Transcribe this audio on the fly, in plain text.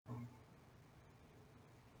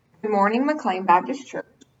Good morning, McLean Baptist Church.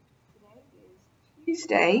 Today is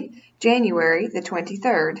Tuesday, January the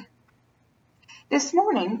 23rd. This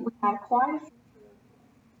morning, we had quite a few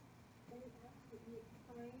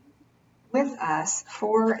prayers with us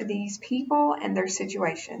for these people and their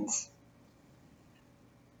situations.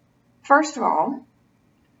 First of all,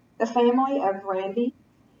 the family of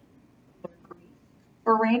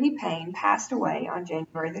Randy Payne passed away on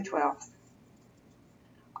January the 12th.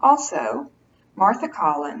 Also, Martha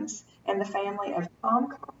Collins and the family of Tom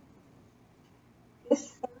Collins.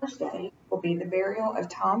 This Thursday will be the burial of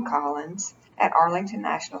Tom Collins at Arlington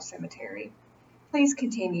National Cemetery. Please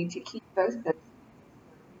continue to keep both those.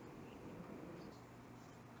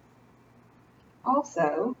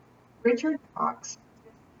 Also, Richard Cox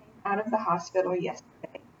just came out of the hospital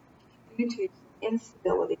yesterday due to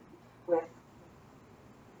instability with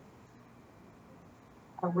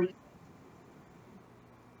a recent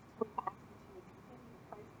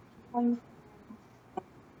are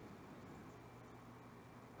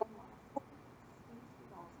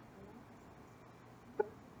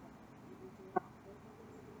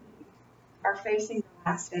facing the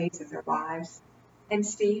last days of their lives, and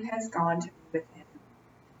Steve has gone to be with him.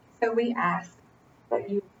 So we ask that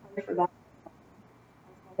you pray for them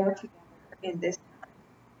as they are together in this time.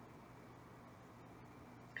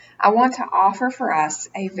 I want to offer for us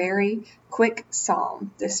a very quick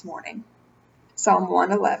psalm this morning. Psalm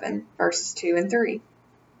 111, verses 2 and 3.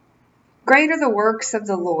 Great are the works of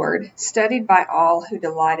the Lord, studied by all who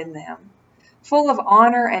delight in them. Full of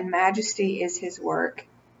honor and majesty is his work,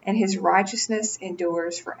 and his righteousness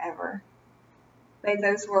endures forever. May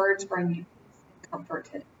those words bring you peace and comfort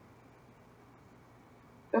today.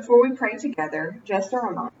 Before we pray together, just a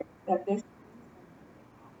reminder that this is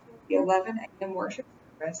the 11 a.m. worship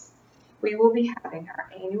service. We will be having our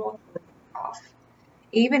annual off.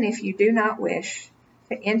 Even if you do not wish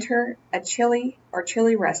to enter a chili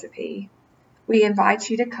recipe, we invite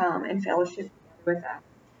you to come and fellowship together with us.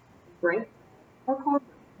 Break or cold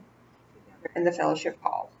together in the fellowship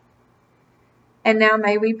hall. And now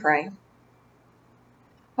may we pray.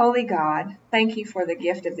 Holy God, thank you for the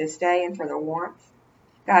gift of this day and for the warmth.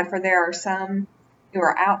 God, for there are some who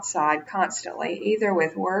are outside constantly, either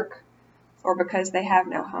with work or because they have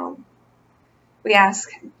no home. We ask,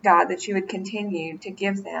 God, that you would continue to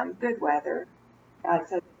give them good weather, God,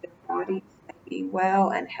 so that their bodies may be well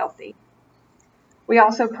and healthy. We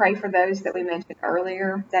also pray for those that we mentioned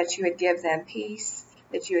earlier, that you would give them peace,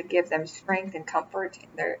 that you would give them strength and comfort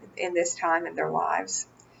in this time in their lives.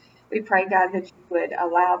 We pray, God, that you would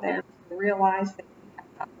allow them to realize that you have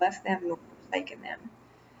not left them nor forsaken them.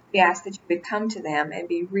 We ask that you would come to them and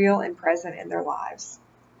be real and present in their lives.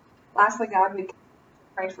 Lastly, God, we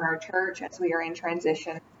pray for our church as we are in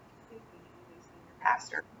transition to a new senior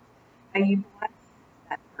pastor. May you bless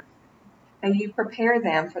that person. May you prepare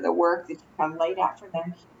them for the work that you have laid out for them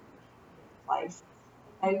in this place.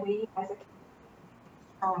 May we as a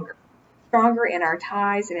community be stronger in our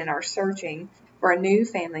ties and in our searching for a new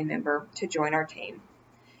family member to join our team.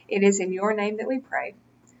 It is in your name that we pray.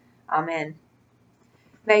 Amen.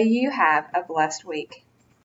 May you have a blessed week.